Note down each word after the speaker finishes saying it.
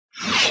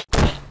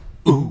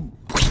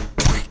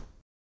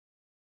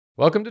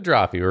Welcome to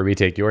Drawfee, where we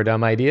take your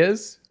dumb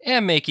ideas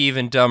and make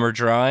even dumber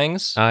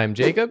drawings. I'm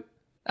Jacob.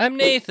 I'm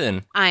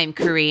Nathan. I'm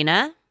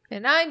Karina.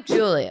 And I'm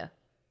Julia.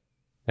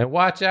 And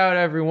watch out,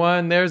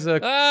 everyone. There's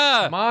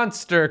a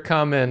monster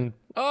coming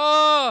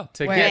to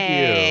get you.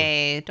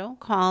 Hey, don't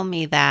call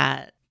me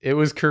that. It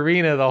was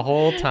Karina the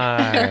whole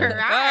time. The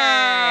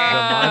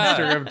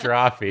monster of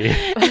Drawfee.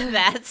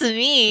 That's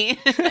me.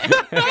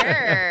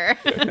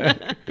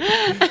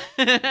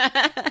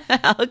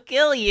 I'll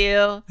kill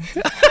you.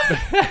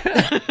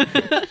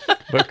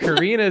 But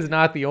Karina's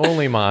not the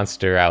only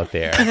monster out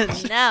there.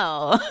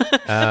 No.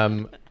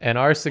 And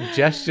our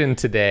suggestion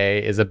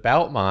today is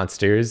about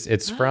monsters.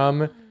 It's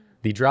from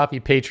the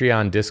Drawfee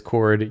Patreon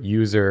Discord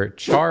user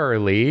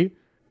Charlie,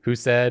 who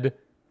said,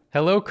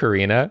 "Hello,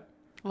 Karina."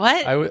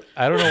 What? I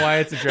don't know why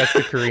it's addressed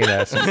to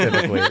Karina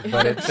specifically,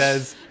 but it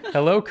says,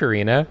 "Hello,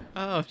 Karina.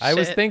 Oh, shit. I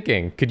was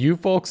thinking, could you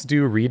folks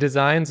do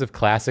redesigns of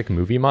classic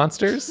movie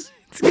monsters?"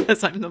 It's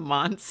because I'm the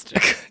monster.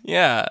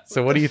 Yeah.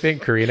 So what do you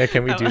think, Karina?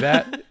 Can we do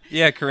that?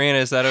 Yeah, Karina,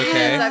 is that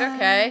okay? Is that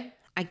okay?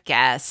 I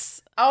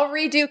guess. I'll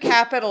redo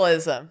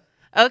capitalism.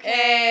 Okay.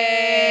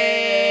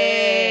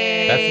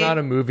 That's not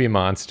a movie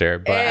monster,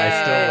 but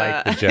I still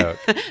like the joke.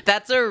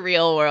 That's a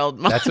real world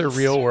monster. That's a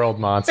real world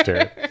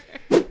monster.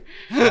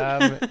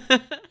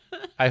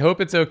 I hope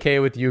it's okay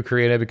with you,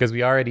 Karina, because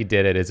we already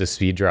did it as a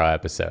speed draw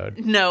episode.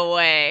 No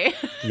way.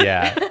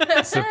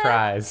 Yeah,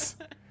 surprise.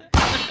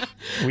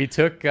 We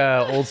took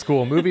old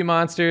school movie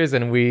monsters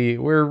and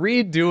we're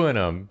redoing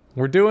them.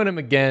 We're doing them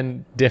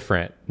again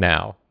different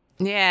now.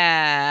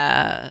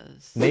 Yeah.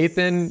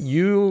 Nathan,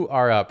 you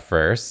are up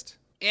first.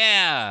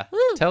 Yeah.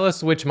 Tell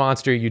us which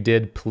monster you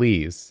did,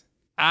 please.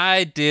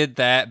 I did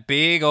that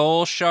big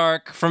old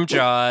shark from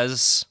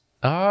Jaws.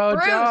 Oh,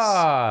 Bruce.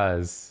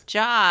 Jaws.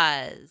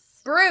 Jaws.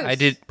 Bruce. I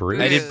did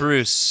Bruce. I did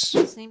Bruce.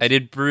 I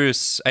did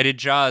Bruce. I did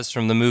Jaws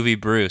from the movie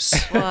Bruce.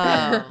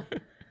 Whoa.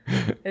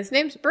 His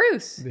name's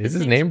Bruce. Is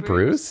his name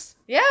Bruce?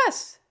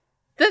 Yes.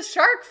 The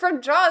shark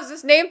from Jaws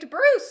is named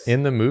Bruce.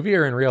 In the movie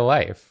or in real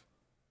life?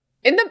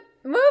 In the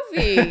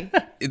movie.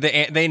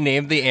 They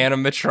named the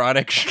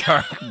animatronic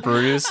shark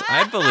Bruce.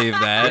 I believe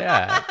that.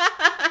 Yeah.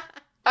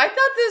 I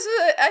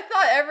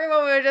thought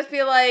everyone would just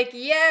be like,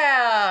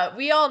 yeah,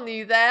 we all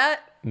knew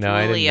that. No,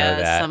 I didn't know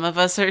that. Some of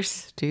us are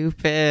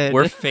stupid.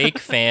 We're fake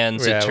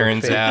fans, Yeah, it we're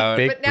turns out.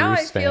 fake But now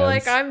Bruce I feel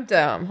like fans. I'm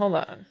dumb. Hold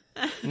on.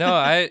 No,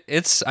 I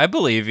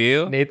believe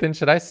you. Nathan,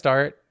 should I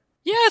start?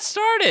 Yeah,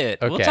 start it.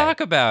 We'll Okay. talk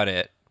about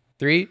it.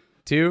 3,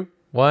 2,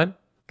 1,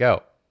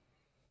 go.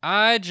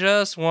 I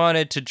just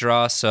wanted to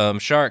draw some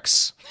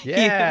sharks.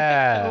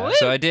 Yeah.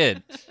 So I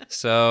did.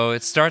 So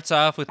it starts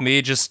off with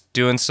me just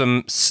doing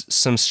some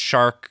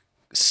shark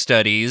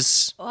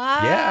studies, Wow.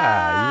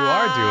 Yeah, you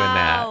are doing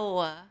that.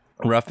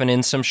 roughing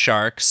in some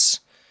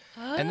sharks.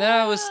 And then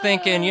I was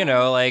thinking,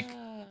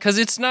 because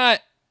it's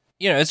not,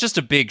 it's just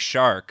a big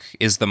shark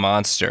is the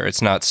monster.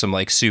 It's not some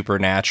like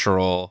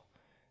supernatural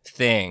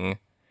thing.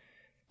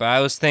 But I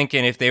was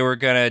thinking if they were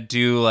going to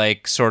do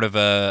like sort of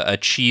a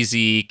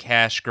cheesy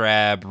cash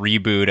grab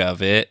reboot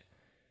of it,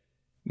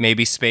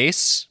 maybe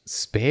space.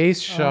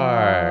 Space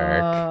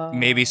shark.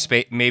 Maybe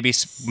space.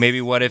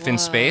 Maybe what if in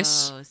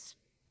space? Whoa,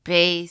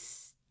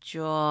 Space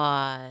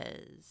Jaws.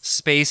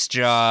 Space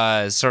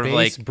Jaws, sort of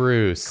Space like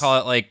Bruce.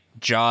 call it like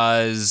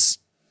Jaws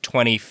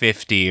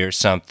 2050 or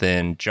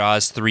something.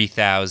 Jaws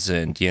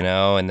 3000,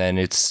 and then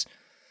it's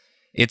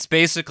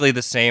basically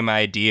the same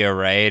idea,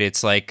 right?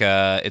 It's like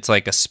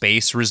a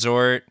space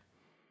resort,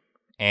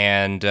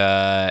 and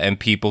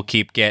people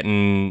keep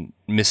getting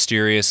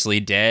mysteriously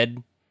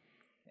dead,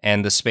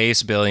 and the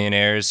space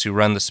billionaires who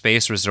run the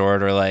space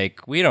resort are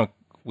like, we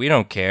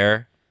don't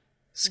care.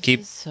 Just This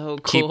is so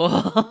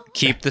cool.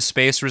 keep the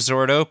space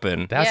resort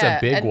open. That's a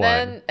big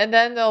one. And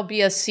then there'll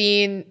be a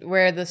scene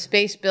where the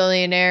space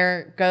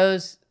billionaire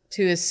goes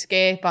to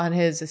escape on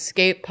his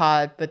escape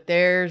pod, but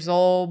there's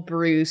old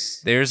Bruce.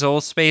 There's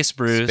old Space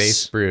Bruce.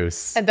 Space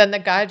Bruce. And then the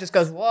guy just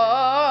goes,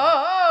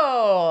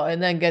 whoa,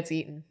 and then gets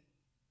eaten.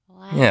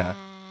 Yeah.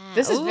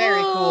 This is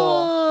very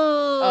cool.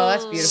 Oh,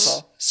 that's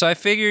beautiful. So I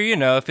figure,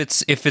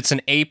 if it's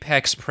an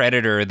apex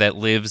predator that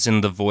lives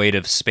in the void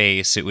of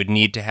space, it would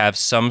need to have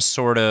some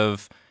sort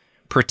of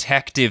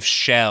protective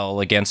shell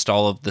against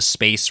all of the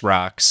space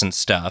rocks and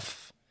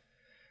stuff.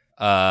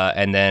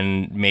 And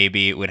then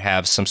maybe it would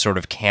have some sort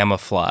of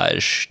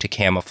camouflage to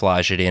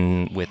camouflage it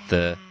in with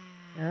the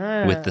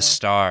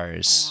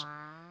stars.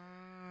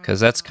 Because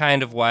that's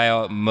kind of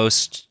why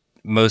most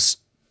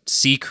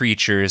sea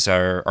creatures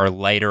are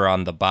lighter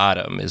on the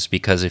bottom, is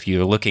because if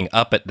you're looking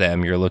up at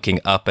them, you're looking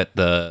up at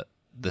the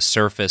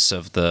surface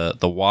of the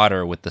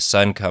water with the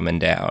sun coming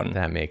down.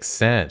 That makes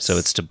sense. So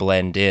it's to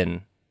blend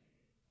in.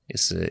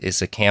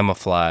 Is a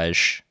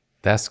camouflage.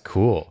 That's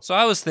cool. So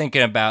I was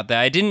thinking about that.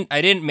 I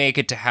didn't make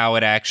it to how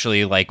it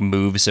actually like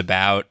moves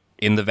about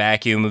in the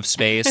vacuum of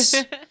space.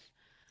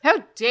 How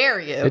dare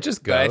you? It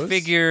just But goes. I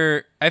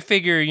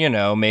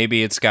figure,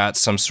 maybe it's got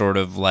some sort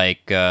of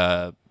like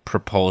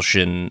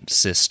propulsion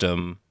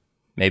system.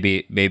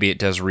 Maybe it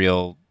does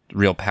real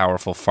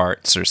powerful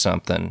farts or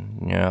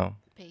something,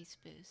 Space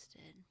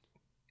boosted.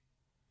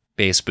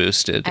 Base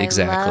boosted, I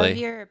exactly. love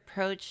your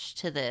approach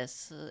to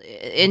this.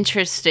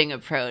 Interesting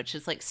approach.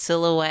 It's like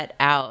silhouette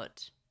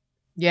out.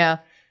 Yeah.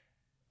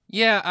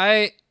 Yeah,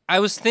 I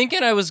was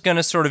thinking I was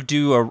gonna sort of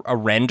do a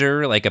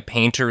render, like a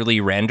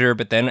painterly render,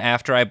 but then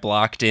after I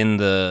blocked in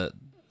the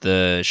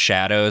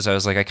shadows, I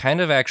was like, I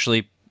kind of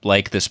actually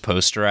like this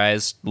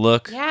posterized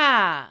look.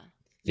 Yeah.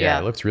 Yeah,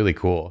 it looks really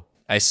cool.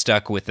 I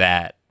stuck with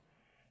that.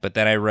 But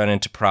then I run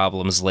into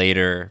problems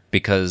later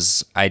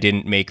because I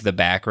didn't make the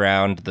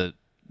background the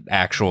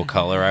actual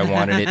color I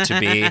wanted it to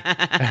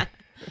be.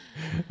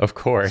 Of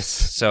course.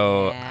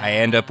 So I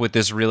end up with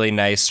this really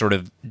nice sort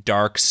of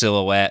dark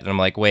silhouette, and I'm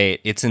like,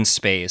 wait, it's in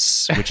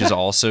space, which is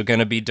also going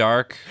to be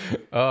dark.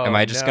 Oh, Am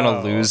I just going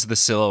to lose the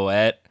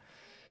silhouette?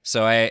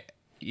 So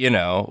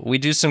we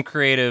do some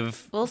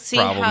creative We'll see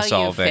problem how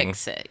solving. you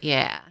fix it.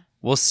 Yeah.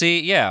 We'll see.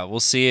 Yeah, we'll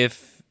see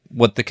if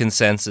what the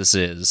consensus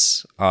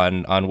is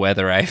on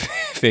whether I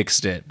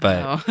fixed it,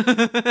 but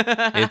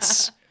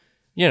it's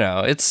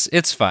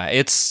it's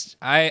fine.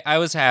 I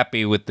was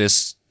happy with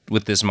this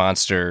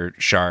monster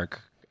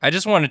shark. I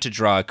just wanted to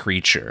draw a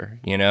creature,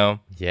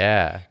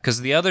 Yeah.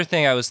 because the other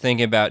thing I was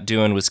thinking about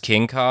doing was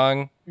King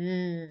Kong,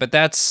 but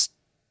that's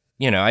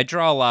I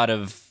draw a lot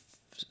of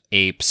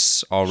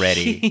apes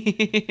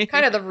already.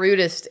 Kind of the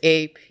rudest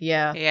ape.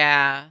 Yeah.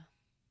 Yeah.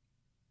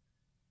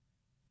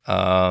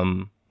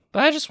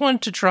 But I just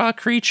wanted to draw a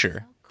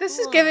creature. This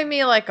is giving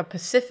me like a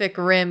Pacific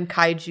Rim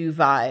kaiju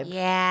vibe. Yeah.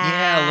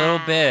 Yeah, a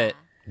little bit.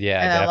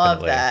 Yeah, And definitely. I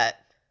love that.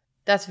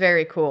 That's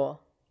very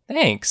cool.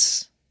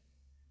 Thanks.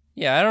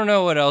 Yeah, I don't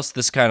know what else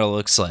this kind of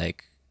looks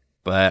like,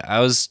 but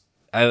I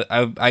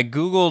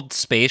googled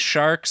space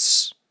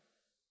sharks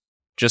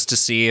just to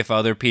see if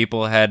other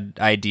people had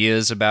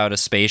ideas about a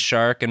space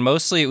shark, and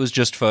mostly it was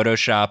just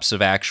photoshops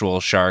of actual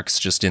sharks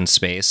just in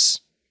space.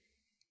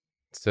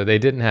 So they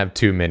didn't have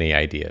too many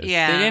ideas.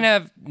 Yeah. They didn't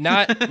have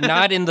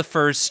not in the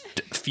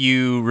first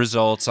few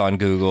results on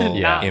Google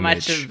Yeah. Not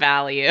much of image.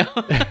 value.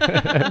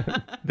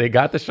 They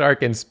got the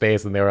shark in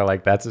space and they were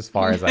like, that's as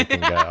far as I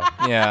can go.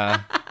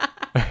 Yeah.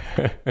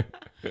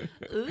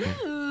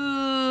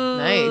 Ooh.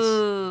 Nice.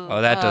 Oh,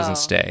 that doesn't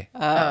stay.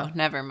 Oh,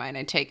 never mind.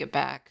 I take it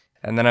back.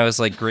 And then I was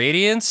like,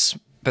 gradients?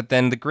 But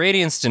then the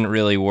gradients didn't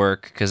really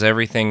work because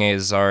everything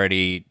is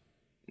already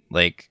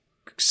like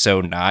so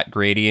not So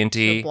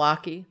gradienty.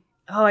 blocky.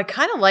 Oh, I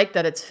kind of like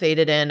that it's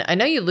faded in. I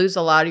know you lose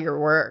a lot of your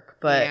work,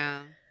 but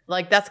yeah.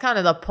 like that's kind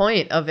of the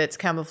point of its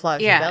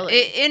camouflage Yeah. ability.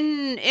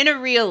 In a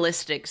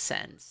realistic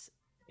sense.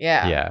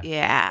 Yeah. Yeah.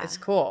 Yeah. It's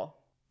cool.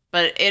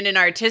 But in an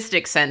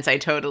artistic sense, I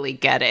totally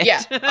get it.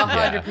 Yeah,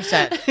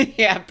 100%.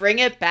 Yeah, bring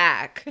it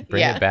back.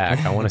 Bring Yeah. it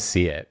back. I want to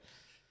see it.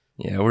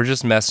 Yeah, we're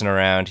just messing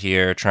around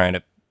here trying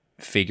to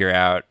figure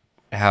out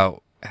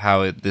how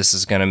this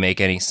is going to make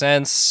any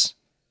sense.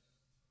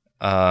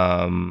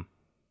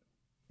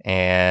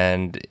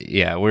 And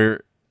yeah,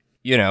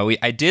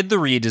 I did the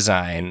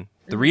redesign.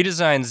 The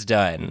redesign's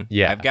done.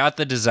 Yeah. I've got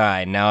the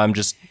design. Now I'm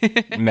just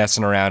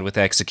messing around with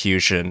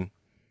execution.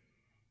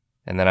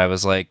 And then I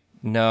was like,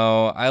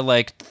 no, I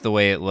liked the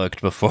way it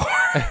looked before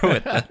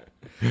with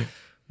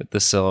the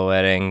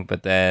silhouetting,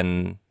 but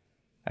then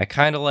I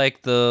kind of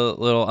like the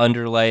little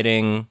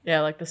underlighting.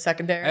 Yeah, like the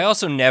secondary. I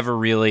also never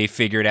really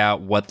figured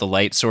out what the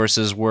light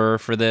sources were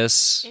for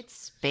this. It's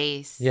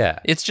space. Yeah.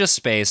 It's just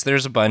space.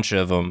 There's a bunch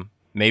of them.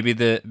 Maybe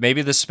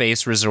the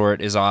space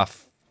resort is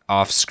off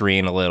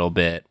screen a little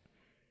bit.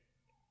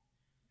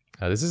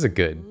 Oh, this is a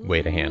good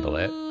way to handle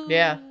it.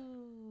 Yeah.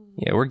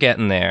 Yeah, we're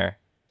getting there.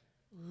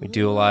 We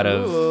do a lot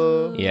of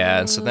Ooh. yeah,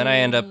 and so then I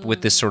end up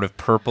with this sort of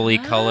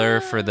purpley color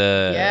for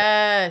the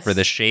Yes.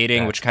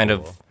 shading, That's which kind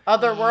cool.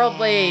 of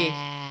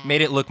Otherworldly.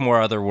 made it look more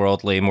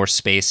otherworldly, more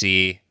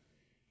spacey,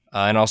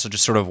 and also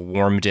just sort of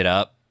warmed it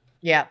up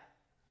Yeah.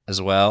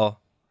 as well.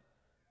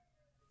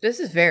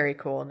 This is very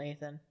cool,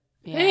 Nathan.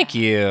 Yeah. Thank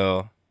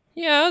you.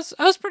 Yeah,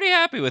 I was pretty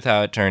happy with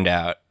how it turned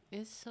out.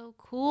 It's so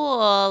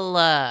cool.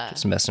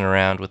 Just messing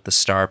around with the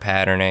star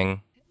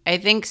patterning. I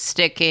think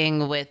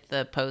sticking with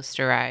the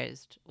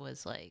posterized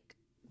was like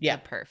Yeah.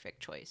 the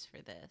perfect choice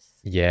for this.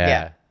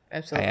 Yeah. I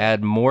Absolutely.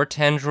 add more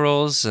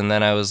tendrils, and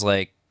then I was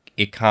like,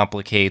 it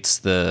complicates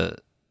the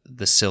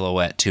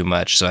silhouette too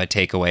much, so I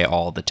take away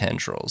all the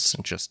tendrils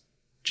and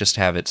just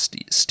have it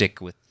stick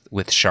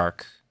with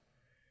shark.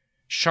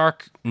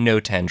 Shark, no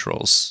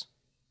tendrils.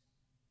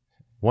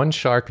 One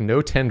shark,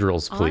 no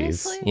tendrils,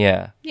 please. Honestly?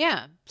 Yeah.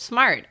 Yeah,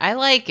 smart. I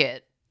like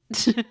it.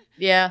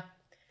 Yeah.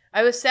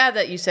 I was sad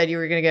that you said you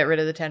were going to get rid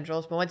of the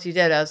tendrils, but once you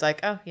did, I was like,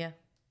 oh, yeah.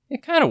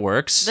 It kind of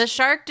works. The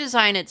shark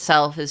design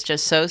itself is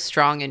just so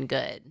strong and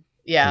good.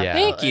 Yeah. Yeah.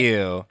 Thank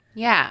you.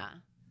 Yeah.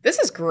 This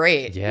is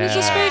great. Yeah. It's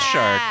a space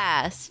shark.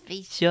 Yeah,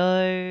 space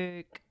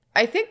shark.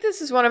 I think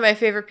this is one of my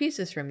favorite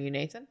pieces from you,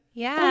 Nathan.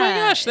 Yeah. Oh my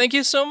gosh, thank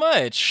you so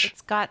much.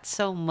 It's got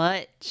so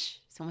much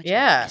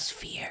Yeah.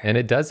 atmosphere. And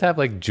it does have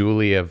like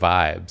Julia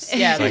vibes.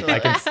 Yeah, Like I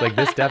can like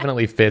this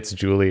definitely fits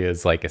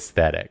Julia's like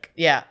aesthetic.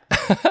 Yeah.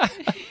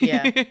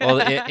 Yeah.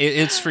 Well,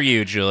 it's for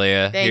you,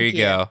 Julia. Thank Here you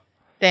go.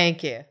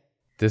 Thank you.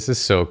 This is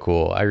so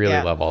cool. I really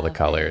Yeah. love all the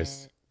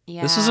colors.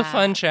 Yeah. This was a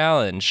fun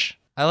challenge.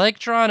 I like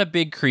drawing a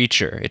big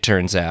creature, it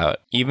turns out,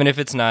 even if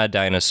it's not a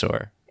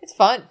dinosaur. It's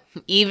fun.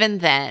 Even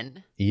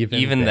then.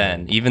 Even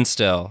then, even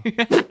still.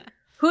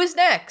 Who's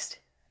next?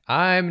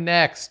 I'm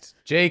next.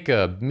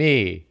 Jacob,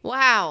 me.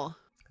 Wow.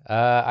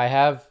 I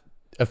have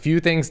a few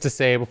things to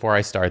say before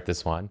I start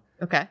this one.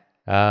 Okay.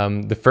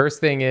 The first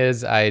thing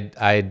is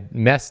I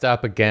messed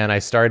up again. I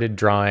started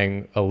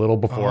drawing a little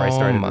before I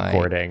started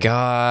recording.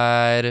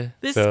 God.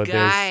 This So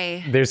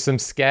guy. there's some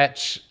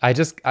sketch.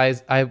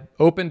 I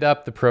opened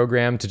up the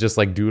program to just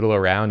like doodle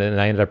around, and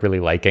I ended up really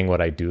liking what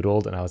I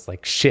doodled, and I was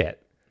like, shit.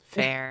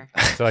 Fair.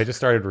 So I just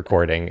started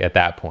recording at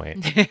that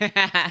point.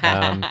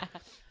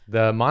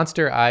 The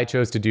monster I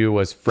chose to do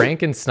was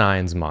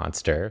Frankenstein's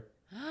monster.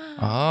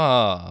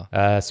 Oh.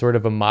 Sort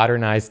of a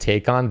modernized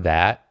take on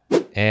that.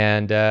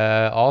 And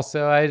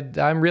also,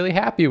 I'm really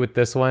happy with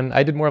this one.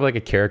 I did more of like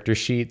a character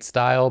sheet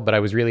style, but I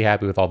was really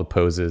happy with all the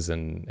poses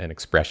and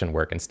expression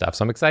work and stuff.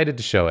 So I'm excited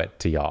to show it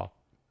to y'all.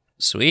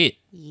 Sweet.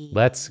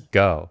 Let's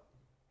go.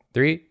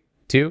 3,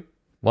 2,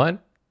 1,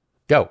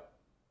 go.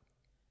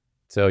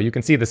 So you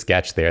can see the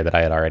sketch there that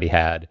I had already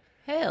had.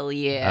 Hell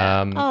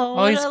yeah. Oh,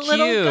 what he's a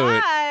little cute.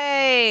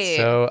 guy.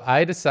 So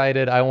I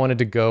decided I wanted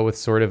to go with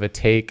sort of a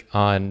take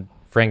on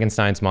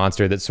Frankenstein's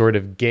monster that sort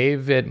of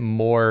gave it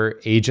more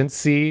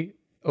agency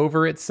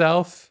over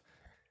itself.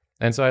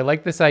 And so I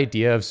like this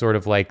idea of sort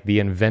of like the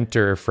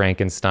inventor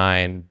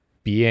Frankenstein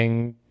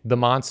being the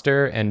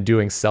monster and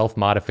doing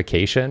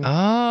self-modification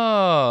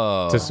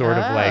Oh. to sort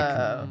of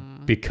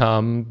like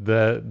become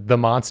the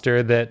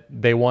monster that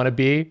they want to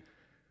be,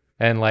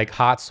 and like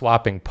hot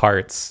swapping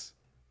parts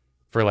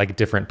for like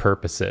different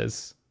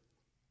purposes.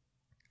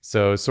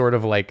 So sort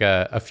of like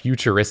a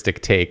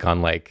futuristic take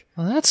on like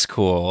Well, that's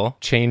cool.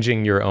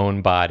 changing your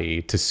own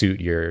body to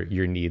suit your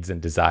needs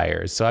and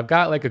desires. So I've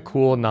got like a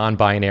cool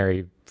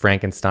non-binary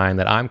Frankenstein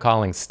that I'm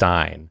calling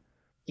Stein.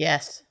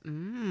 Yes.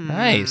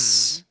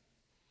 Nice.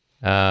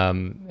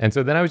 And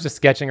so then I was just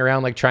sketching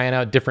around, like trying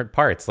out different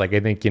parts. Like I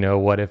think,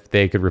 what if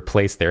they could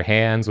replace their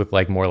hands with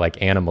like more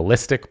like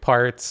animalistic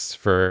parts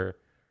for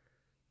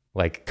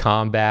like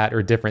combat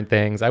or different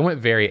things. I went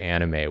very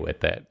anime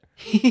with it.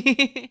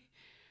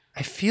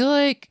 I feel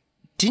like,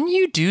 didn't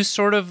you do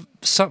sort of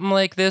something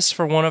like this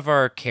for one of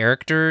our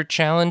character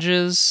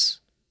challenges?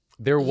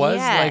 There was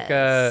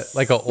Yes.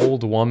 like a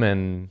old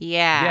woman.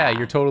 Yeah. Yeah,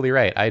 you're totally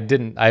right.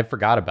 I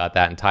forgot about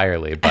that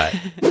entirely, but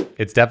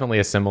it's definitely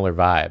a similar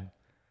vibe.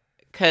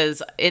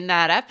 Because in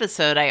that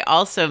episode, I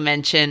also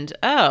mentioned,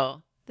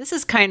 oh, this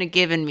is kind of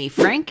giving me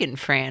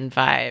Frankenfran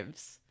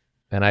vibes.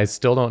 And I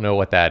still don't know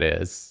what that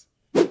is.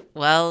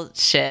 Well,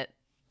 shit.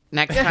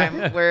 Next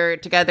time we're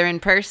together in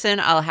person,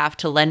 I'll have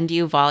to lend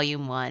you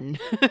volume 1.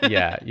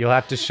 Yeah, you'll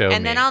have to show me.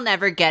 And then I'll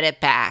never get it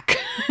back.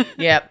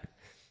 Yep.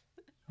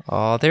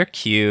 Oh, they're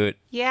cute.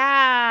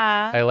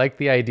 Yeah. I like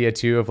the idea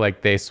too of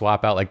like they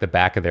swap out like the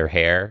back of their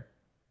hair.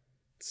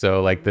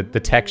 So like the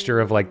texture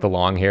of like the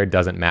long hair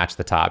doesn't match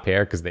the top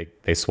hair because they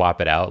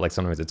swap it out. Like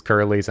sometimes it's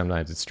curly,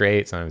 sometimes it's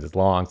straight, sometimes it's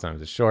long,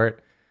 sometimes it's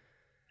short.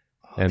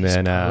 And These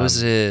then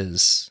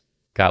poses.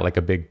 got like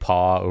a big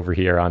paw over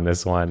here on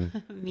this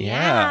one.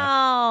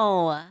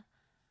 Meow.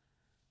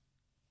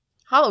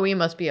 Halloween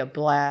must be a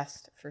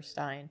blast for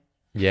Stein.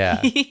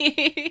 Yeah.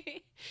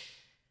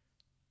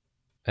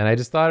 And I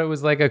just thought it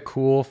was like a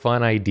cool,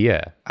 fun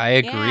idea I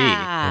agree.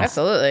 Yeah.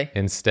 Absolutely.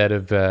 instead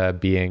of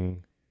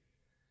being.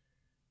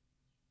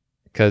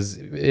 Because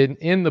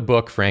in the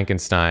book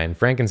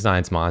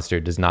Frankenstein's monster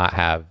does not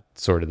have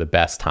sort of the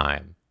best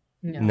time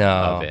No.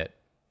 of it.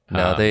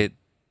 No,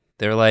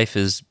 their life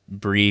is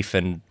brief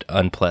and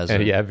unpleasant.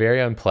 And yeah, very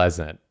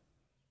unpleasant.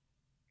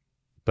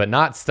 But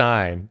not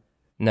Stein.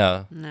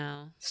 No.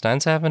 No.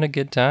 Stein's having a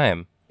good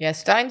time. Yeah,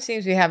 Stein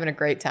seems to be having a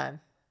great time.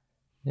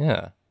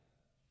 Yeah.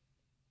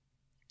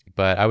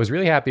 But I was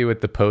really happy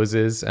with the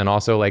poses and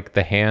also like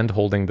the hand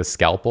holding the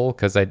scalpel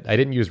because I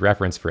didn't use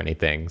reference for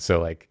anything.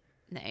 So like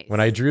Nice. when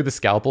I drew the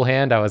scalpel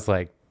hand, I was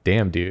like,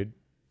 damn, dude.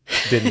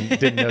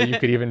 Didn't know you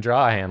could even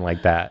draw a hand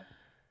like that.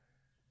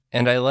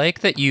 And I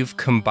like that you've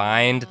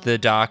combined the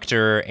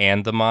doctor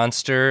and the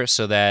monster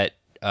so that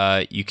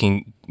you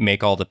can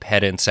make all the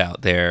pedants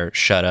out there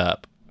shut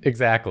up.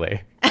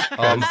 Exactly.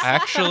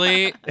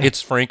 Actually,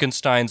 it's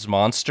Frankenstein's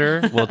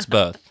monster. Well, it's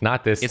both.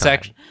 Not this It's time.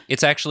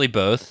 it's actually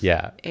both.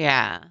 Yeah.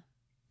 Yeah.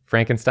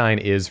 Frankenstein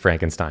is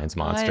Frankenstein's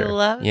monster. I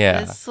love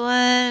Yeah. this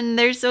one.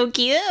 They're so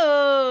cute.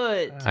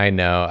 I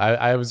know.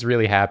 I was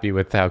really happy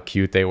with how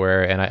cute they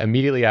were. And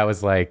immediately I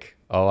was like,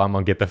 oh, I'm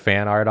going to get the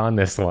fan art on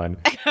this one.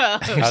 Oh,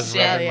 I was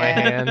shit. rubbing my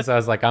hands. I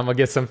was like, I'm going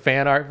to get some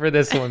fan art for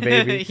this one,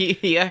 baby.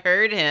 You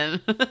heard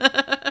him.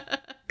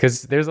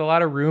 Because there's a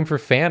lot of room for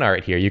fan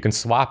art here. You can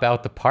swap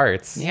out the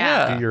parts.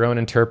 Yeah. Do your own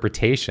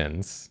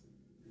interpretations.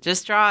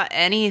 Just draw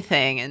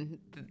anything, and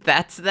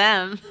that's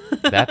them.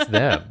 That's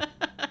them.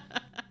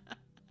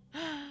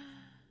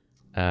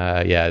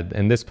 Yeah,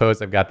 in this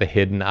pose, I've got the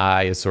hidden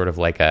eye is sort of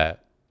like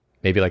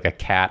maybe like a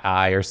cat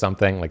eye or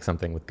something, like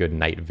something with good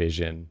night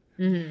vision.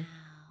 Mm-hmm.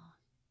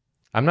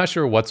 I'm not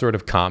sure what sort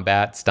of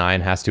combat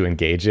Stein has to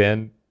engage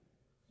in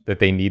that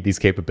they need these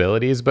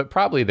capabilities, but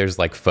probably there's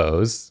like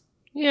foes.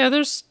 Yeah,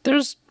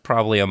 there's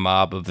probably a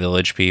mob of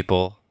village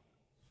people.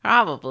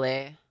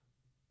 Probably.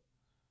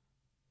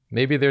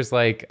 Maybe there's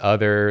like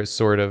other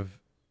sort of,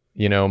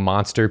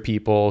 monster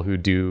people who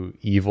do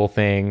evil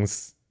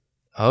things.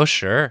 Oh,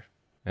 sure.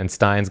 And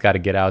Stein's got to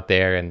get out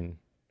there and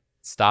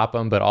stop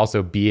them, but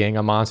also being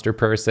a monster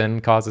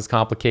person causes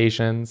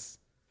complications.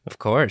 Of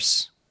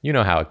course. You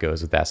know how it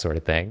goes with that sort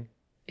of thing.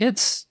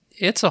 It's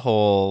a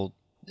whole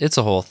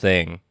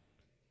thing.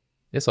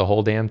 It's a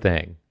whole damn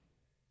thing.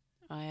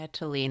 I had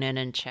to lean in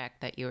and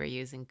check that you were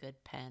using good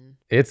pen.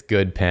 It's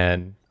good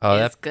pen.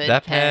 Oh, It's that good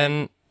that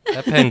pen.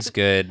 that pen's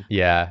good.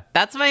 Yeah,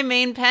 That's my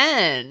main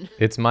pen.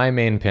 it's my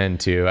main pen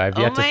too. I've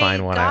yet to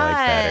find one I like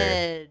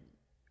better. God.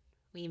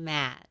 We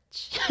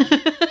match.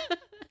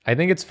 I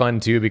think it's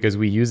fun too because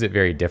we use it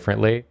very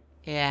differently.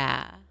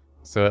 Yeah.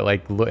 So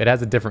it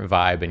has a different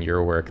vibe in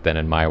your work than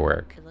in my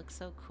work. It looks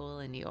so cool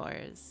in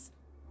yours.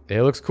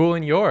 It looks cool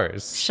in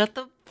yours. Shut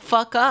the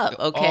fuck up,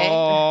 okay?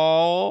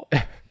 Oh.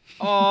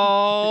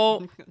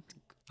 Oh.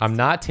 I'm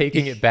not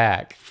taking it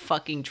back.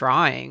 Fucking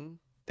drawing.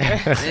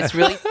 It's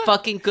really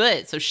fucking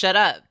good, so shut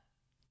up.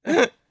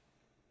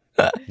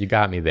 You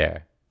got me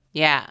there.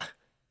 Yeah.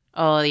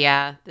 Oh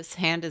yeah, this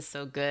hand is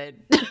so good.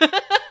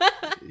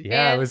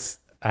 Yeah, And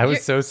I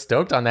was so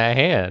stoked on that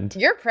hand.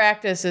 Your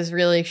practice is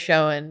really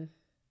showing,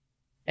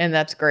 and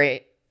that's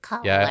great.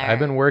 Yeah, I've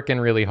been working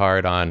really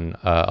hard on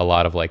a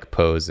lot of like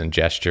pose and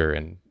gesture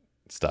and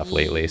stuff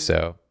lately.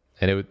 So,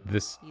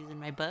 Using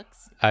my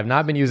books. I've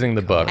not been using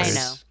the books. I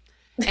know.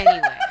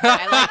 Anyway,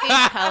 I like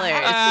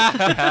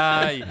these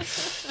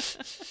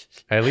colors.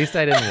 At least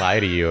I didn't lie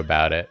to you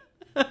about it.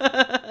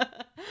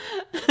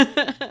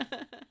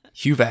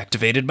 You've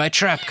activated my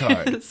trap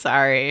card.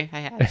 Sorry, I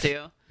had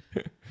to.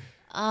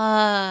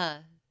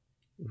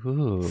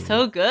 Ooh.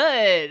 So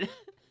good.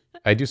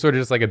 I do sort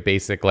of just like a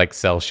basic like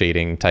cell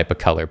shading type of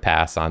color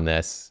pass on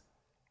this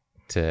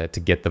to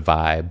get the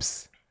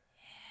vibes.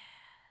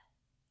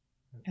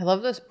 I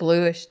love this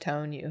bluish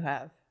tone you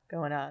have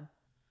going on.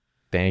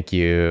 Thank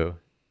you.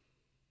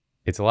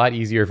 It's a lot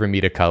easier for me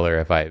to color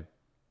if I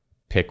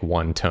pick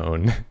one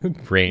tone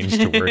range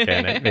to work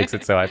in. It makes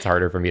it so it's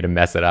harder for me to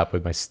mess it up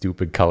with my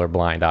stupid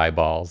colorblind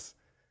eyeballs.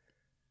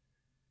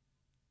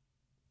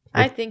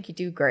 I think you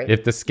do great.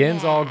 If the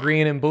skin's all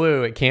green and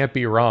blue, it can't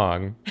be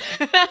wrong.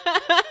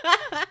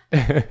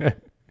 It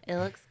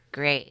looks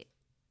great.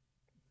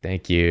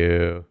 Thank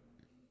you.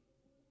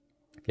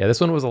 Yeah,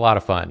 this one was a lot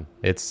of fun.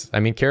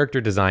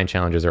 Character design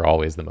challenges are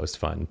always the most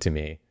fun to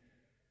me.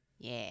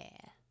 Yeah.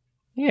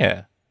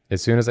 Yeah.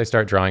 As soon as I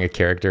start drawing a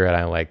character and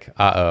I'm like,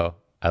 uh-oh,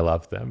 I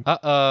love them.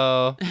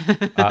 Uh-oh.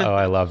 Uh-oh,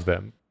 I love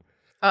them.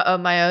 Uh-oh,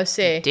 my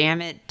OC.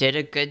 Damn it, did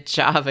a good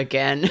job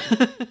again.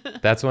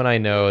 That's when I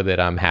know that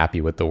I'm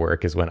happy with the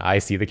work, is when I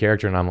see the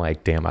character and I'm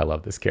like, damn, I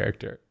love this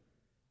character.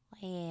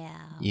 Yeah.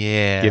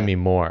 Yeah. Give me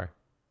more.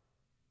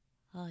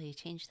 Oh, you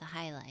changed the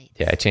highlights.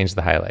 Yeah, I changed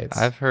the highlights.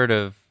 I've heard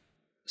of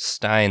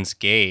Steins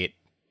Gate,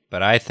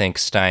 but I think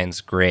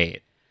Steins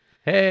great.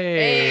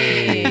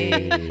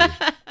 Hey! I'm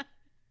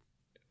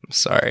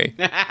sorry.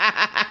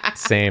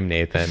 Same,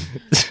 Nathan.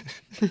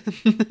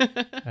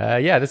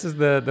 Yeah, this is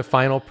the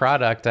final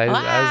product. I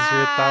thought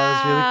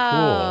it was really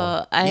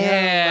cool.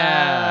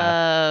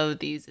 I love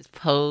these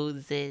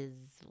poses.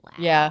 Wow.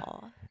 Yeah.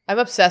 I'm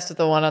obsessed with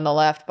the one on the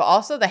left, but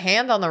also the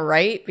hand on the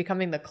right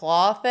becoming the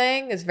claw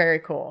thing is very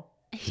cool.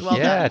 Well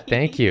Yeah, done.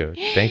 thank you.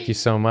 Thank you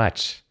so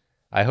much.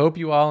 I hope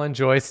you all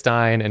enjoy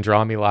Stein and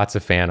draw me lots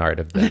of fan art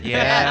of them.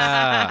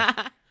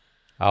 Yeah.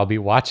 I'll be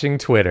watching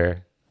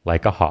Twitter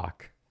like a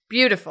hawk.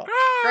 Beautiful.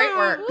 Great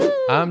work.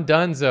 I'm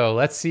Dunzo.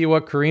 Let's see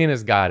what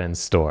Karina's got in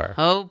store.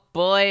 Oh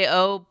boy,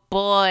 oh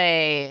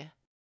boy.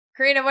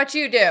 Karina, what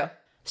you do?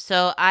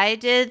 So I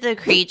did the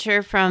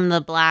creature from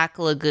the Black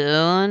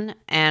Lagoon,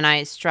 and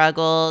I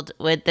struggled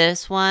with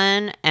this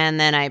one, and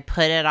then I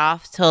put it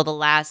off till the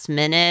last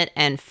minute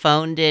and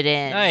phoned it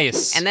in.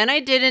 Nice. And then I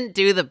didn't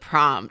do the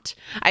prompt.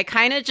 I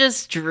kind of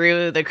just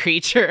drew the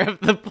creature of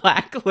the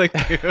Black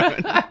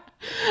Lagoon.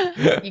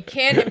 You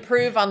can't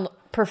improve on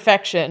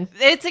perfection.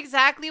 It's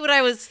exactly what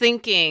I was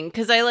thinking,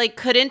 because I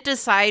couldn't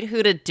decide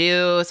who to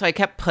do, so I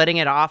kept putting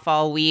it off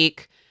all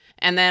week.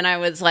 And then I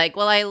was like,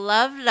 well, I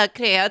love La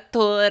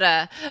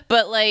Criatura,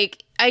 but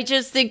I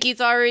just think he's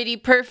already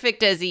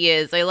perfect as he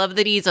is. I love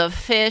that he's a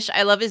fish.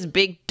 I love his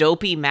big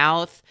dopey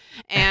mouth.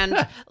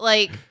 And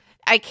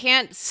I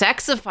can't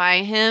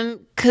sexify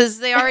him because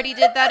they already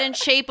did that in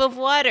Shape of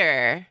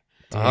Water.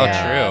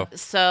 Oh, true.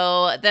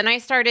 So then I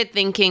started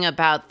thinking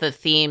about the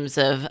themes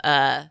of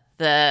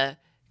the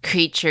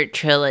creature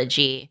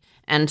trilogy.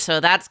 And so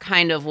that's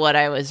kind of what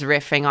I was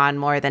riffing on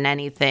more than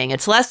anything.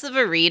 It's less of a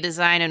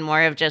redesign and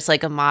more of just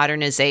a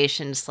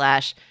modernization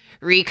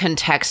 /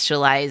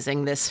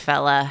 recontextualizing this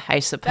fella, I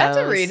suppose. That's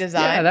a redesign.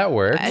 Yeah, that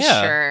works.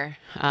 Yeah. Sure.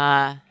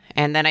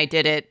 And then I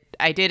did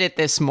it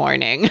this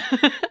morning.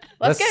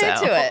 Let's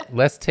get into it.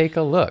 Let's take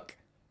a look.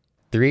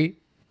 3,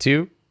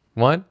 2,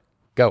 1,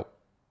 go.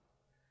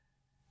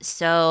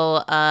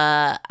 So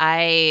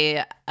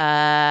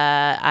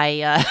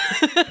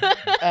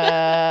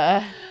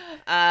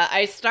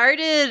I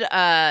started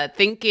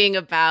thinking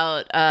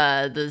about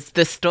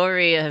the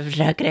story of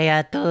La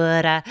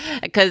Criatura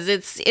because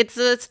it's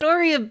a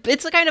story of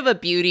it's a kind of a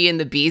Beauty and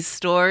the Beast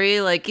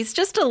story. Like he's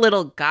just a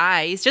little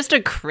guy, he's just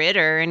a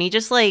critter, and he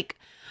just like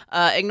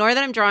ignore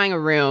that I'm drawing a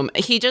room.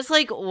 He just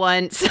like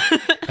wants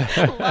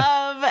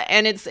love,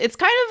 and it's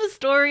kind of a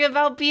story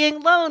about being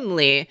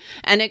lonely.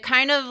 And it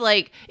kind of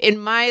like in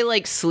my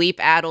like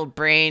sleep-addled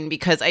brain,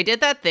 because I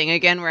did that thing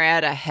again where I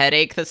had a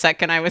headache the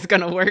second I was going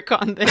to work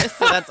on this.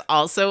 So that's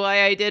also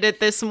why I did it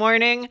this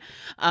morning.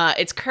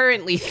 It's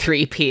currently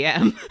 3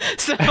 p.m.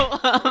 So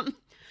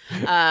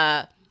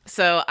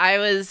so I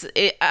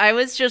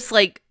was just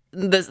like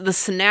the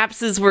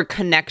synapses were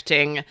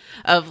connecting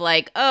of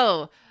like,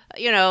 oh,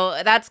 you know,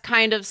 that's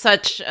kind of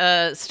such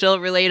a still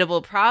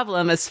relatable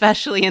problem,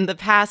 especially in the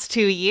past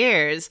 2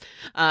 years,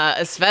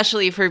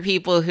 especially for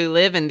people who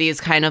live in these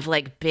kind of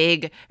like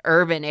big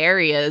urban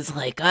areas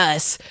like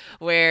us,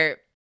 where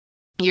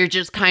you're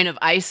just kind of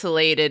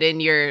isolated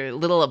in your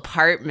little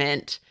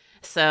apartment.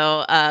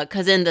 So,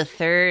 because in the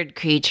third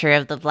Creature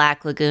of the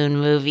Black Lagoon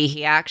movie,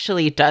 he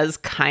actually does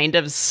kind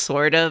of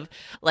sort of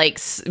like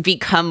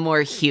become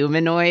more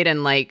humanoid,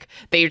 and like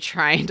they're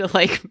trying to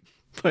like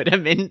put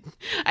him in,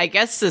 I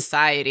guess,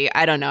 society.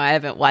 I don't know. I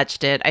haven't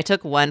watched it. I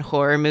took one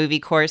horror movie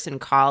course in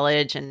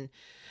college, and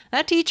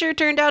that teacher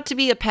turned out to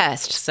be a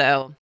pest,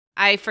 so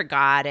I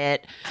forgot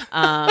it.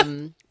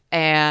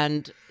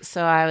 And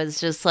so I was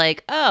just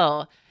like,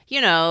 oh, you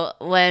know,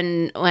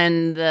 when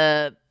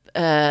the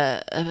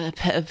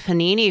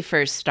Panini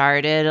first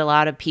started, a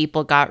lot of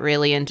people got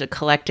really into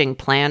collecting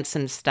plants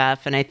and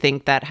stuff, and I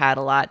think that had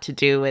a lot to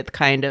do with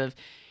kind of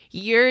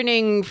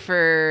yearning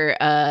for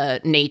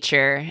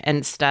nature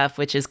and stuff,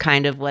 which is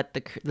kind of what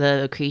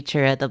the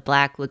Creature of the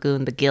Black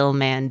Lagoon, the Gill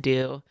Man,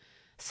 do.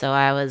 So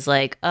I was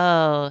like,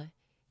 oh,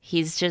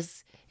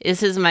 this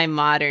is my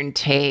modern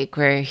take,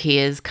 where he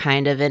is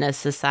kind of in a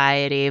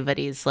society, but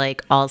he's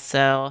like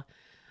also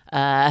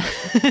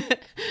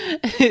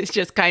he's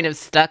just kind of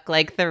stuck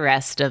like the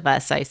rest of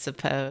us, I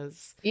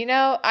suppose. You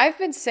know, I've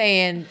been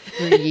saying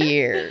for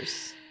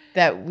years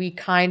that we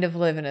kind of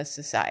live in a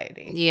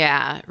society.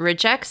 Yeah.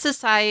 Reject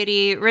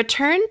society,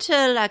 return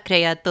to La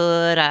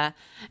Criatura,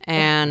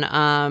 and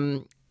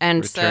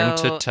Return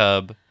to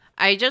tub.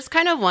 I just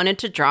kind of wanted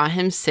to draw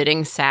him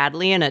sitting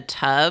sadly in a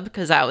tub,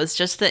 because that was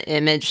just the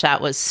image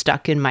that was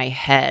stuck in my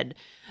head.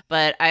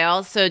 But I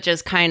also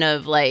just kind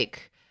of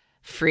like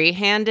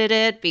freehanded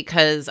it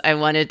because I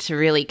wanted to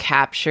really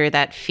capture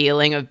that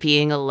feeling of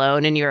being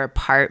alone in your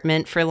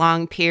apartment for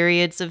long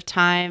periods of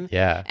time.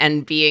 Yeah.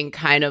 And being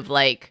kind of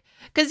like,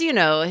 because, you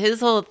know, his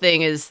whole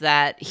thing is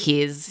that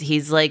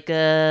he's like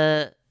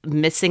a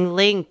missing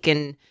link,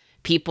 and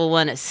people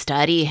want to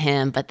study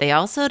him, but they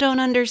also don't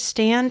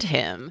understand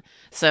him.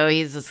 So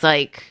he's just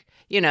like,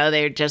 you know,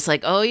 they're just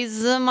like, oh,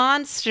 he's a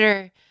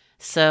monster.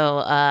 So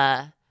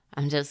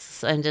I'm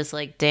just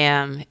like,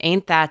 damn,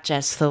 ain't that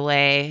just the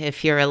way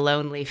if you're a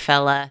lonely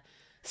fella?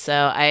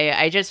 So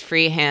I just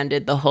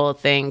freehanded the whole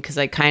thing because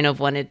I kind of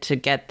wanted to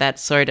get that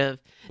sort of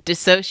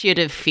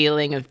dissociative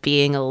feeling of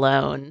being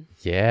alone.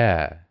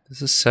 Yeah.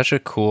 This is such a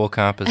cool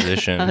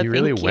composition. You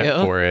really went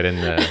for it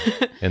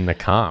in the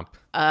comp.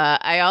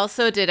 I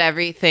also did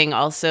everything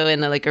also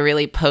in like a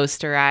really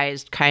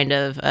posterized kind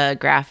of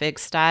graphic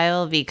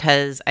style,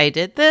 because I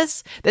did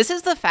this. This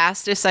is the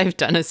fastest I've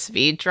done a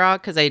speed draw,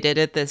 because I did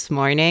it this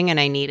morning and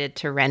I needed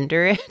to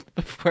render it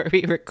before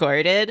we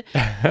recorded.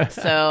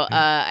 So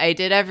I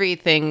did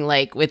everything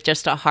like with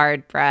just a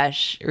hard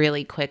brush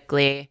really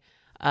quickly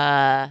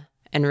and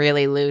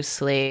really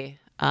loosely.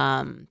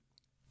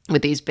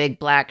 With these big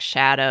black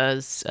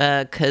shadows,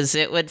 because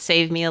it would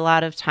save me a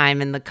lot of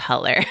time in the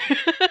color.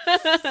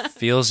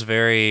 Feels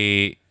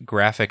very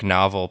graphic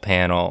novel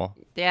panel.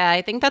 Yeah,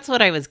 I think that's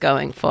what I was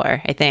going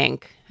for, I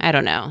think. I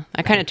don't know.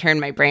 I kind of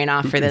turned my brain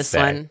off for this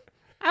one.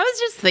 I was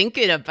just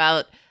thinking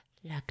about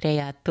La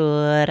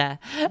Criatura.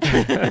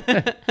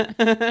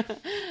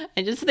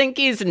 I just think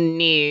he's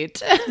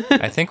neat.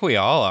 I think we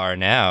all are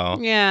now.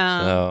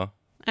 Yeah. So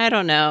I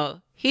don't know.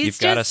 You've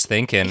got us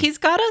thinking. He's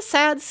got a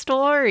sad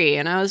story.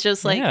 And I was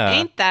just like,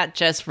 ain't that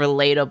just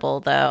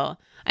relatable, though?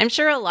 I'm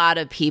sure a lot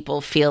of people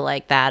feel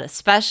like that,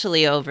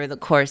 especially over the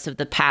course of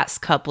the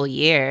past couple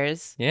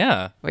years.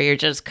 Yeah. Where you're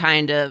just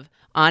kind of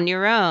on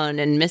your own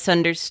and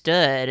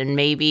misunderstood. And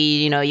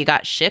maybe, you know, you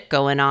got shit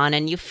going on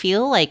and you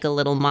feel like a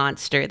little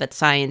monster that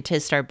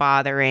scientists are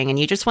bothering. And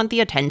you just want the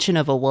attention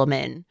of a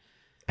woman.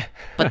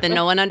 But then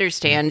no one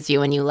understands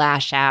you and you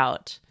lash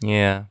out.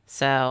 Yeah.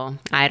 So,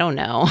 I don't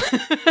know.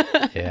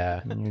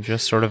 Yeah. You're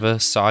just sort of a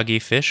soggy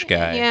fish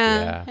guy.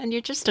 Yeah. And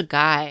you're just a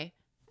guy.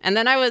 And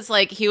then I was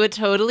like, he would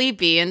totally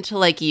be into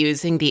like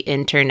using the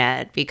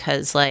internet,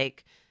 because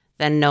like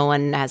then no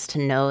one has to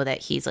know that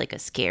he's like a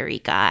scary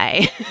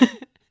guy.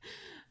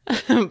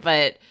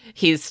 But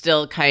he's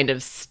still kind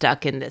of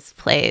stuck in this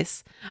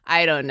place.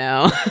 I don't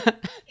know.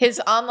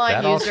 His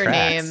online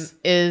username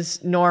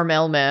is Norm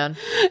L Man.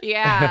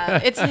 Yeah,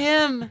 it's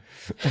him.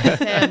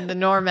 It's him, the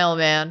Norm L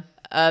Man.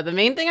 The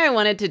main thing I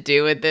wanted to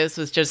do with this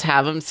was just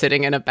have him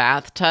sitting in a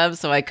bathtub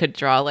so I could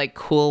draw like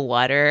cool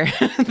water.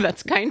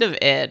 That's kind of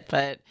it,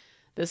 but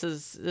this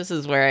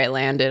is where I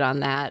landed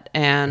on that.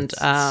 And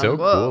So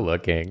cool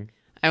looking.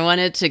 I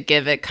wanted to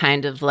give it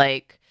kind of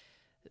like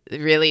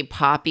really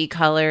poppy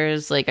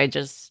colors. Like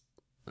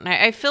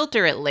I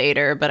filter it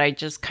later, but I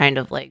just kind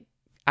of like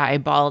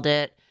eyeballed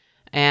it.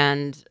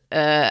 And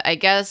I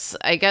guess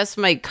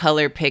my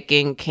color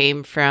picking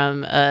came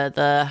from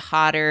the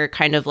hotter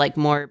kind of like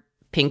more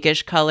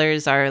pinkish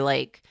colors are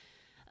like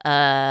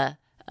well,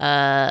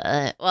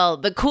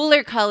 the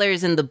cooler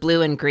colors in the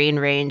blue and green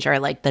range are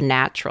like the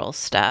natural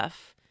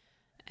stuff.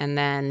 And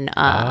then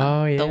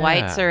the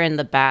whites are in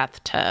the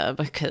bathtub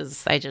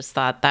because I just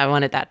thought that I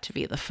wanted that to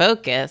be the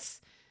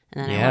focus.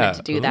 And then I wanted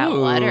to do that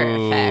water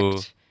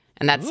effect.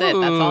 And that's it.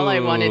 That's all I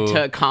wanted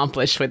to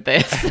accomplish with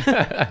this.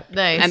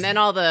 Nice. And then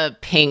all the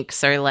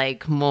pinks are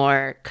like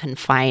more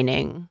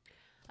confining.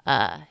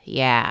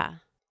 Yeah.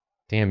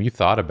 Damn, you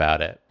thought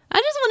about it. I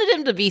just wanted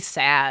him to be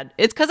sad.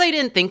 It's because I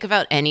didn't think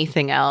about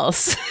anything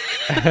else.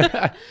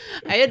 I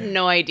had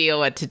no idea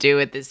what to do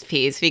with this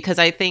piece because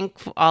I think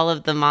all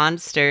of the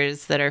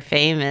monsters that are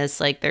famous,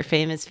 like they're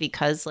famous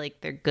because like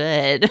they're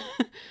good.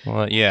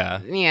 Well, yeah.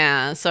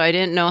 Yeah. So I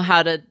didn't know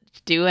how to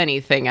do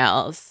anything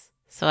else.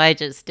 So I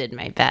just did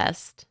my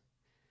best.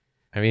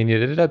 I mean,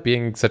 it ended up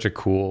being such a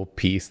cool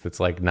piece that's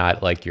like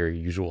not like your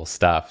usual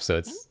stuff. So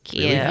it's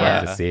really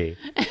fun to see.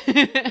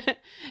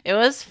 It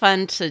was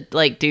fun to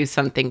like do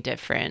something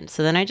different.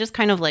 So then I just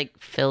kind of like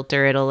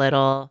filter it a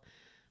little,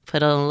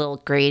 put a little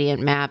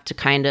gradient map to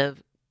kind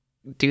of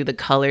do the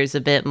colors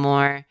a bit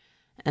more.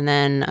 And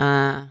then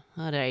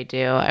what did I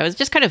do? I was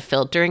just kind of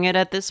filtering it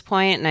at this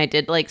point, and I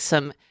did like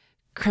some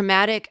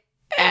chromatic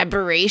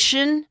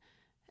aberration.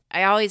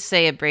 I always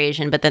say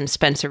abrasion, but then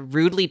Spencer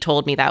rudely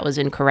told me that was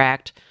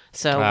incorrect.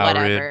 So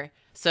whatever. Rude.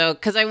 So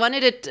because I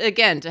wanted it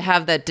again to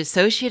have that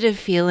dissociative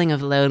feeling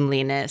of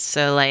loneliness.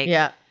 So like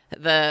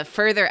the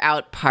further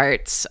out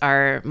parts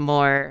are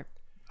more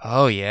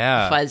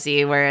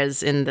fuzzy,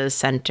 whereas in the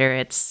center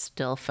it's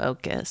still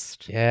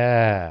focused.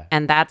 Yeah.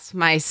 And that's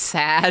my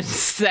sad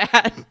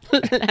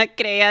la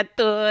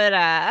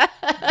criatura.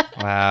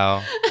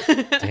 Wow.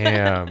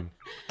 Damn.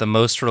 The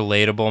most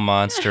relatable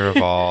monster of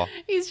all.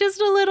 He's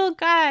just a little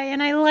guy,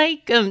 and I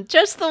like him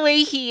just the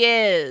way he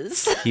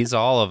is. He's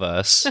all of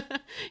us.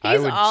 I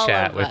would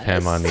chat with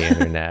him on the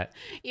internet.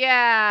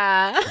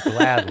 Yeah.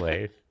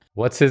 Gladly.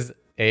 What's his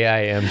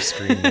AIM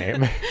screen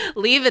name?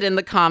 Leave it in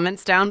the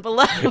comments down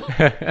below.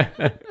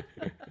 Do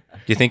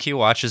you think he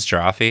watches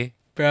Drawfee?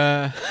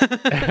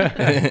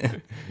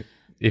 Bruh.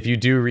 If you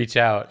do reach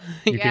out,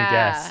 you can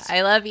guess.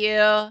 I love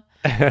you.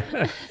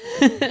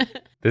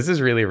 This is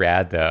really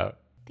rad, though.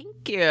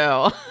 Thank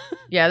you.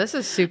 Yeah, this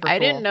is super cool. I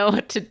didn't know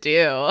what to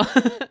do.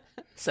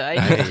 So I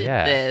just did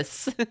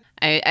this.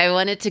 I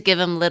wanted to give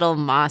him little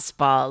moss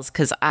balls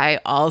because I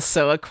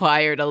also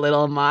acquired a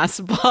little moss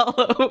ball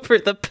over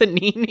the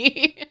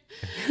panini.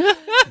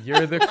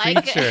 You're the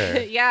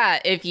creature. Yeah,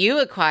 if you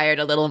acquired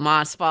a little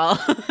moss ball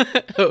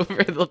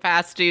over the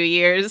past few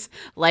years,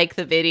 like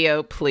the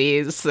video,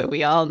 please, so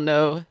we all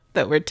know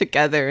that we're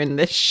together in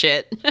this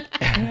shit.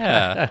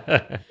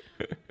 Yeah.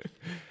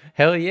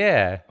 Hell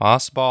yeah.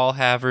 Moss ball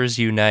havers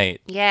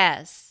unite.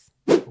 Yes.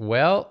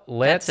 Well,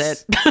 let's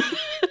That's it.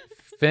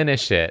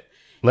 finish it.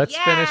 Let's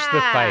finish the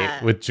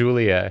fight with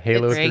Julia.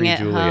 Halo 3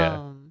 Julia.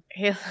 Home.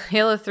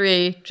 Halo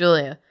 3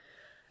 Julia.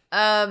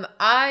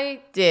 I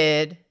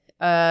did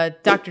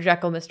Dr.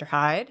 Jekyll, Mr.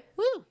 Hyde.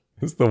 Woo.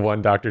 This is the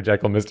one Dr.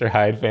 Jekyll, Mr.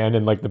 Hyde fan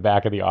in like the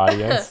back of the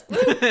audience.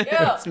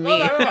 Yeah, It's me.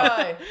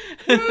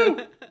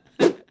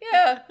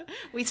 Yeah.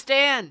 We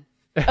stand.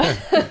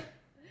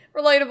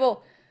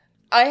 Relatable.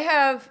 I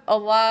have a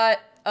lot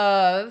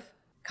of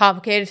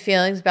complicated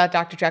feelings about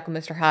Dr. Jekyll,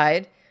 Mr.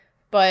 Hyde,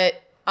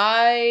 but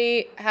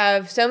I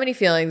have so many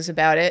feelings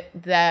about it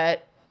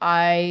that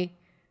I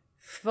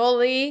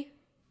fully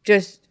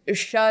just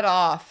shut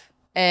off,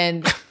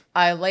 and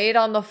I laid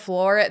on the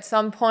floor at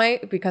some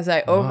point because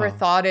I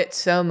overthought it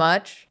so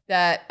much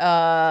that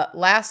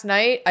last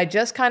night I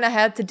just kind of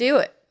had to do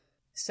it.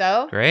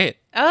 So Great.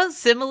 Oh,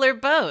 similar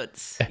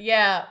boats.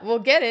 yeah, we'll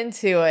get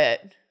into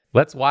it.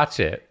 Let's watch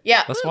it.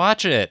 Yeah. Let's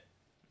watch it.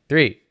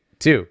 3,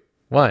 2,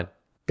 1,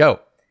 go.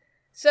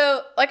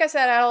 So, like I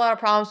said, I had a lot of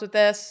problems with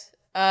this.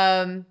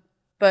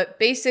 But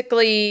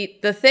basically,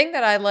 the thing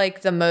that I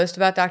like the most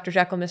about Dr.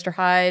 Jekyll and Mr.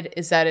 Hyde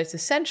is that it's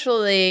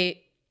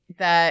essentially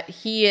that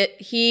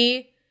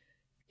he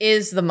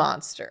is the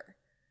monster.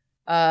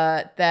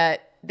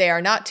 That they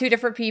are not two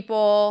different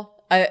people.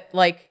 I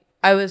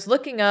was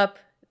looking up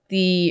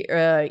the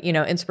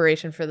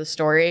inspiration for the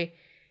story,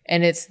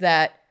 and it's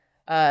that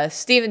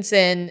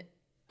Stevenson,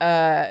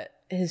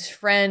 his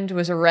friend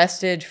was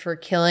arrested for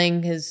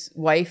killing his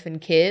wife and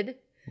kid.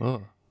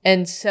 Whoa.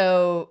 And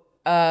so,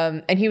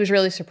 and he was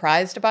really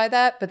surprised by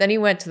that. But then he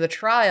went to the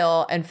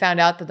trial and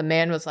found out that the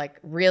man was like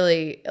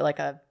really like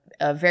a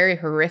very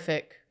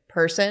horrific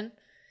person.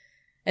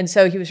 And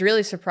so he was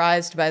really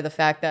surprised by the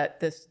fact that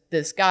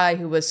this guy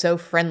who was so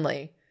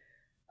friendly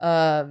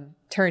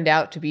turned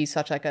out to be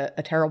such like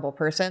a terrible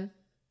person.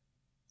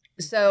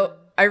 So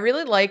I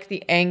really like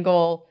the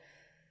angle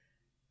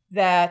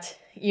that,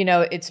 you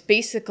know, it's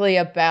basically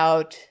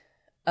about,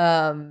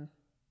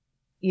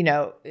 you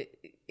know,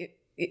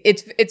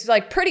 it's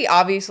like pretty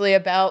obviously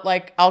about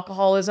like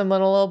alcoholism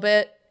in a little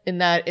bit, in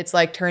that it's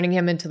like turning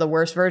him into the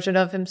worst version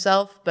of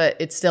himself, but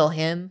it's still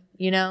him,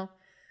 you know,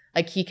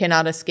 like he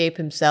cannot escape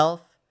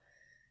himself.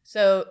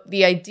 So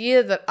the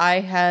idea that I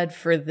had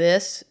for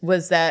this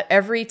was that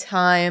every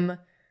time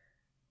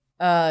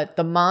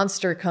the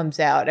monster comes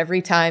out,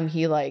 every time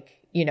he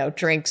like, you know,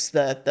 drinks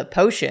the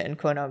potion,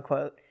 quote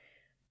unquote,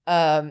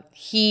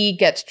 he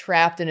gets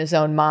trapped in his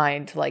own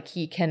mind. Like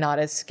he cannot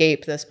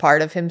escape this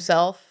part of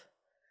himself.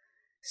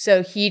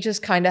 So he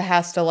just kind of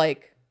has to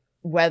like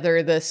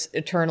weather this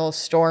eternal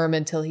storm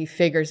until he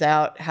figures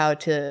out how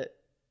to,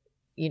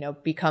 you know,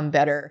 become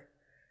better.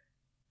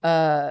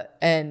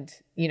 And,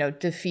 you know,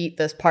 defeat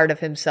this part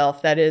of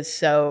himself that is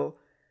so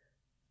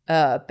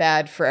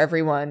bad for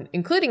everyone,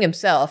 including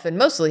himself, and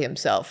mostly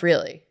himself,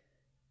 really.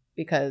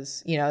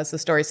 Because, you know, as the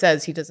story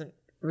says, he doesn't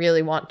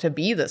really want to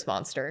be this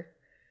monster.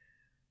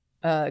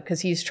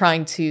 Because he's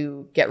trying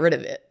to get rid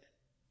of it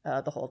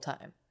the whole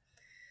time.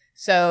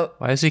 So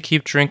why does he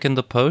keep drinking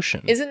the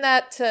potion? Isn't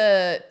that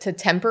to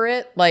temper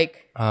it?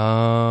 Like,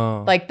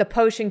 like the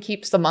potion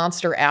keeps the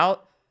monster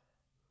out.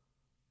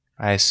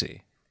 I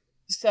see.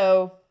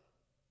 So,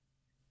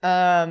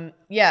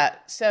 yeah.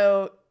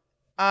 So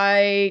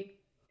I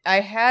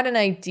had an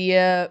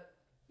idea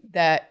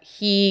that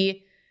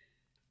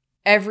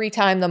every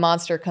time the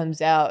monster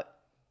comes out,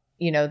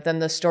 you know, then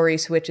the story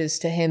switches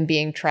to him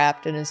being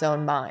trapped in his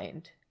own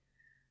mind,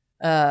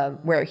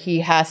 where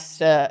he has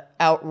to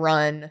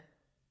outrun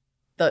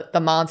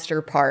the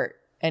monster part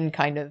and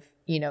kind of,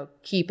 you know,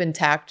 keep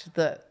intact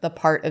the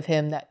part of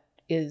him that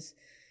is,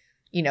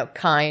 you know,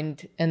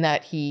 kind and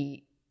that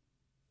he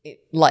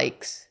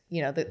likes,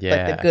 you know, like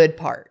the good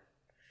part.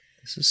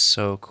 This is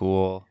so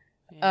cool.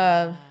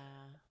 Yeah.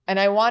 And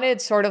I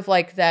wanted sort of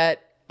like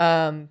that,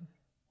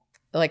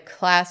 like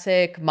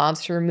classic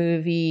monster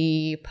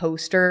movie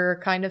poster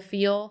kind of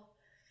feel.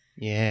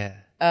 Yeah.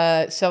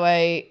 So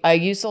I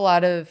used a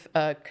lot of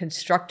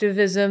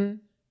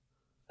constructivism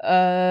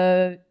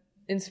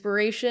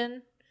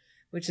inspiration,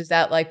 which is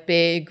that like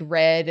big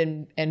red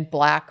and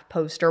black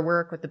poster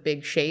work with the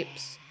big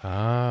shapes.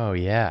 Oh,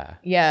 yeah.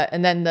 Yeah,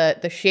 and then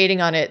the shading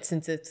on it,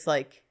 since it's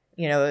like,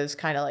 you know, it was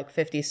kind of like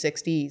 50s,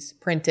 60s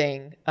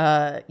printing,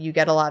 you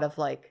get a lot of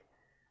like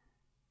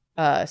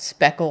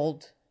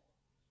speckled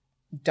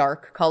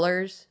dark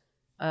colors.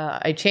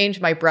 I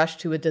changed my brush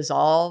to a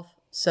dissolve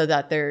so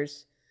that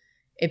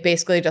it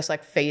basically just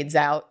like fades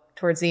out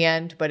towards the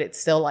end, but it's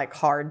still like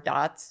hard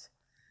dots.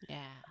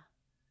 Yeah.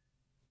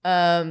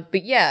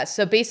 But yeah,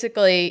 so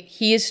basically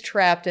he's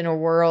trapped in a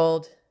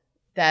world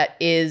that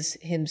is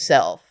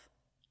himself.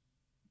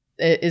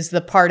 It is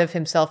the part of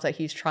himself that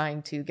he's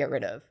trying to get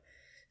rid of.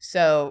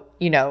 So,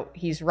 you know,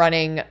 he's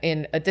running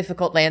in a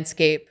difficult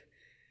landscape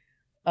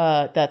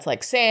that's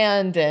like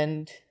sand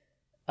and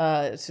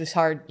it's just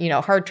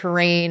hard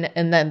terrain.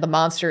 And then the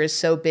monster is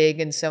so big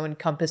and so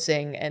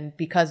encompassing. And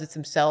because it's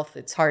himself,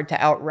 it's hard to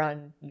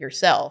outrun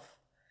yourself.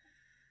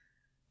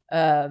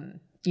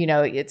 You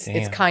know,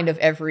 it's kind of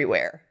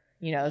everywhere.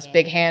 You know, this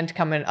big hand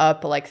coming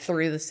up like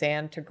through the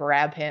sand to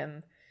grab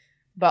him.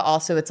 But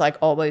also it's like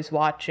always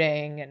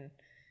watching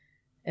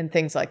and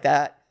things like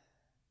that.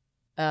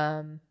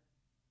 Yeah.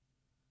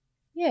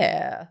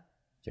 Yeah,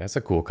 that's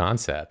a cool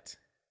concept.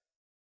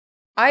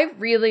 I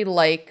really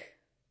like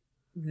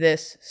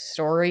this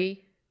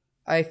story.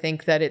 I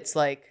think that it's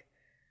like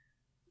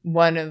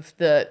one of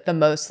the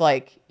most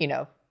like, you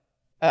know,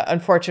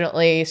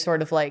 unfortunately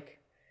sort of like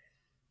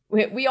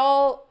we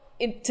all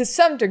to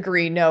some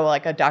degree know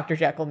like a Dr.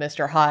 Jekyll,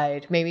 Mr.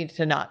 Hyde, maybe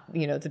to not,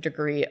 you know, the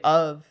degree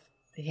of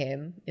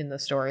him in the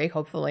story,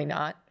 hopefully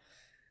not.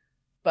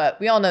 But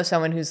we all know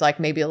someone who's like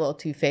maybe a little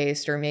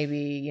two-faced or maybe,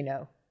 you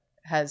know,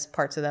 has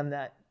parts of them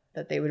that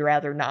they would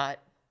rather not.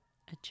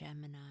 A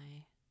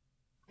Gemini.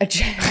 A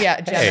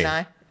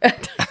Gemini.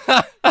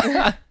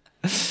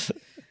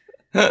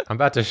 I'm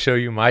about to show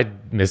you my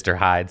Mr.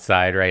 Hyde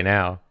side right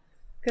now.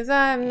 Because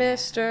I'm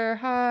Mr.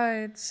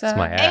 Hyde side. It's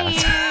my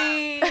ass.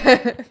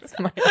 It's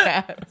my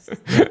ass.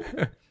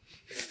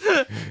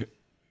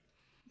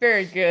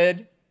 Very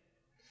good.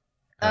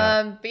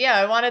 But yeah,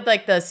 I wanted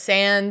like the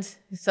sand.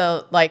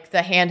 So like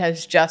the hand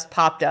has just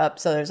popped up.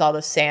 So there's all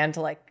the sand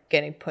like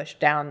getting pushed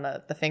down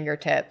the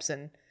fingertips.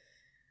 And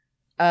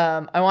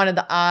I wanted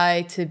the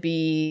eye to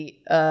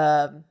be,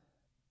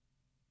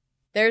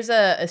 there's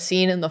a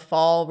scene in the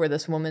fall where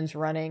this woman's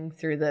running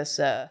through this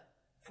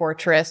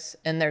fortress.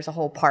 And there's a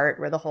whole part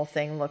where the whole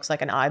thing looks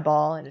like an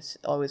eyeball and it's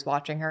always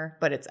watching her.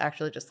 But it's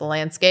actually just the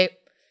landscape.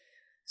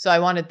 So I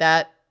wanted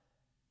that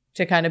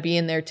to kind of be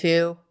in there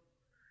too.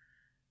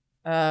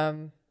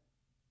 Like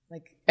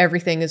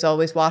everything is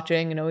always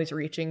watching and always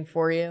reaching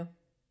for you.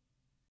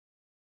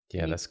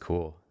 Yeah, that's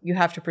cool. You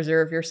have to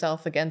preserve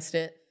yourself against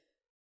it.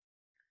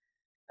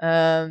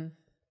 Yeah.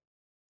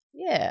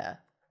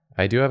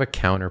 I do have a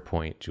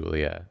counterpoint,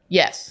 Julia.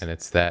 Yes. And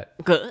it's that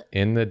Good.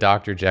 in the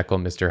Dr. Jekyll,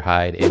 Mr.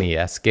 Hyde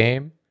NES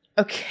game,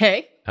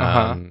 Okay.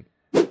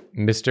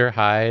 Mr.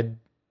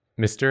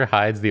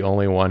 Hyde's the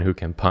only one who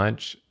can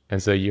punch.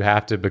 And so you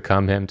have to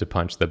become him to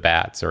punch the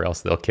bats or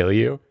else they'll kill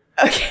you.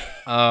 Okay.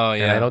 Oh,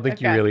 yeah. And I don't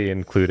think you Okay. really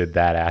included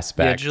that Yeah,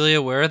 aspect.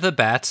 Julia, where are the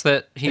bats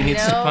that he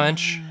needs to No.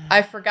 punch?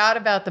 I forgot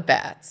about the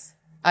bats.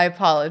 I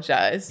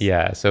apologize.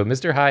 Yeah, so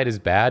Mr. Hyde is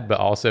bad, but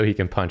also he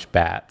can punch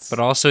bats. But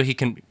also he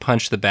can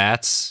punch the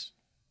bats.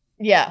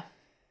 Yeah.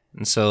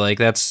 And so like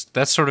that's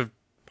sort of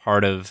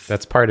part of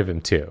That's part of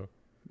him too.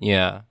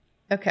 yeah,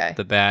 Okay.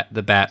 the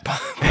bat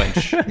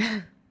punch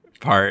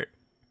part.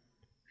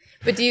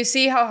 But do you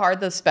see how hard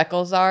those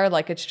speckles are?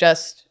 Like it's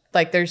just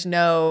like there's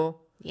no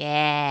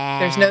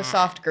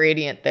soft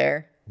gradient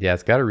there. Yeah,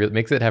 it's got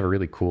makes it have a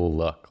really cool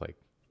look. Like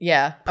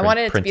Yeah. I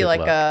wanted it to be printed like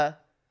look.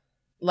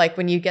 like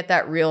when you get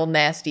that real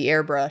nasty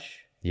airbrush.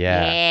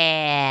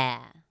 yeah,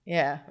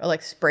 Yeah. Or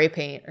like spray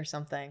paint or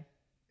something.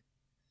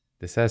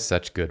 this has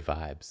such good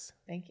vibes.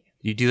 Thank you.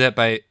 You do that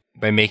by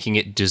making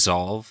it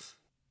dissolve.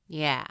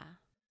 Yeah.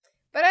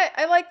 But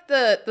I like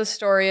the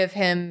story of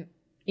him,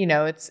 you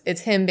know, it's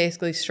him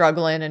basically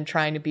struggling and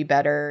trying to be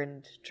better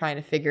and trying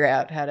to figure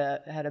out how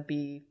to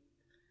be,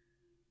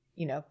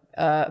 you know,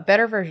 a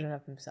better version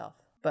of himself.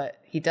 But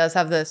he does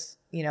have this,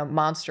 you know,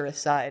 monstrous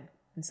side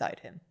inside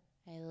him.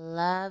 I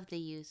love the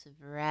use of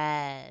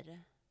red.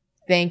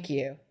 Thank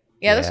you.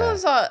 Yeah, this Yeah.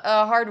 was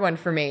a hard one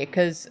for me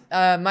because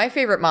my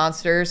favorite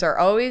monsters are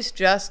always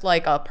just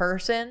like a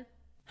person.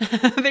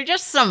 They're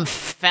just some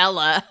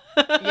fella.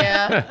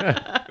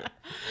 Yeah.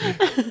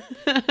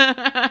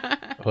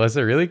 Well, it's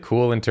a really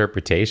cool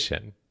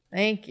interpretation.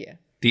 Thank you.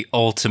 The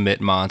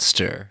ultimate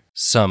monster.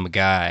 Some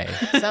guy.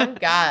 Some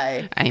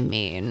guy. I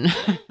mean,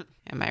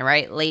 am I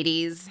right,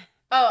 ladies?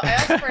 Oh, I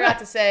also forgot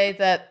to say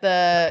that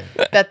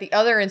the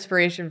other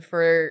inspiration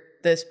for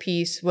this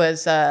piece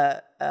was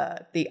the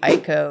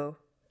Ico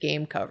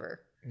game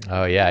cover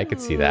Oh yeah, I could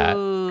see that.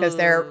 because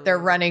they're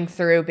running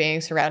through being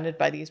surrounded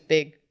by these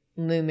big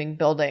looming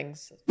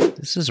buildings.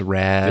 This is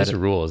rad. This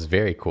rule is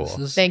very cool. This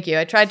is Thank you.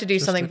 I tried to do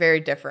Just something a- very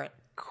different.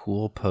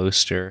 cool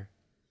poster.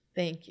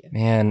 Thank you.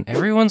 Man,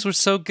 everyone's were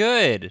so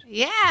good.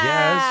 Yeah.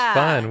 Yeah, it was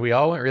fun. We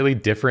all went really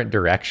different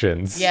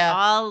directions. Yeah.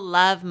 All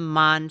love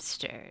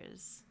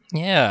monsters.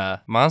 Yeah.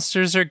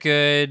 Monsters are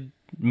good.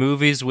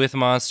 Movies with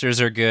monsters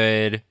are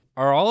good.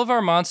 Are all of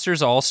our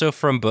monsters also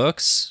from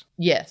books?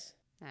 Yes.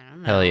 I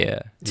don't know. Hell yeah.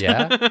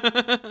 Yeah.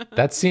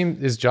 That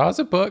seems is Jaws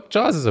a book?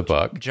 Jaws is a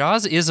book.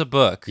 Jaws is a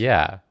book.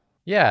 Yeah.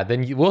 Yeah,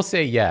 then we'll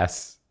say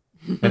yes.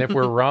 And if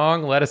we're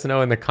wrong, let us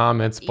know in the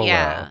comments below.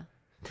 Yeah.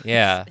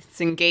 Yeah.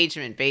 It's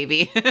engagement,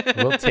 baby.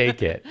 We'll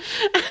take it.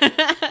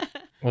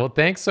 Well,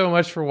 thanks so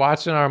much for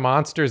watching our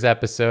monsters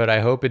episode. I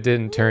hope it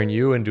didn't turn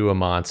you into a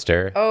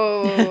monster.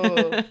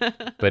 Oh.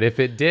 But if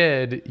it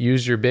did,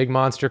 use your big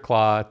monster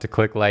claw to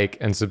click like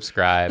and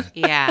subscribe.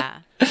 Yeah.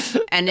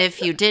 And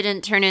if you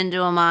didn't turn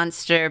into a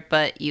monster,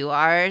 but you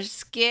are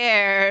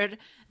scared,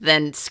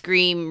 then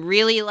scream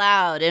really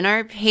loud in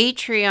our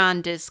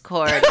Patreon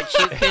Discord, which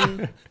you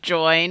can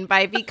join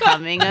by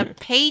becoming a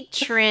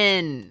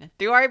patron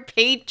through our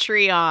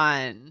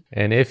Patreon.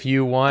 And if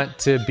you want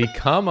to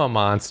become a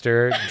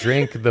monster,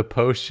 drink the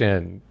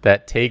potion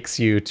that takes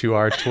you to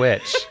our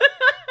Twitch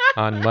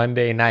on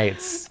Monday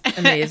nights.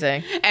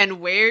 Amazing. And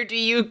where do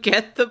you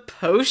get the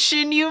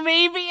potion, you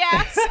may be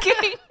asking?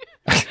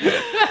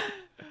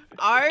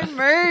 Our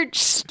merch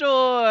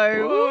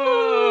store.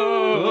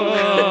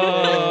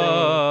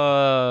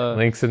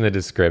 Links in the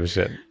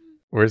description.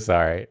 We're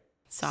sorry.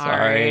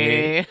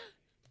 Sorry.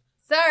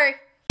 Sorry.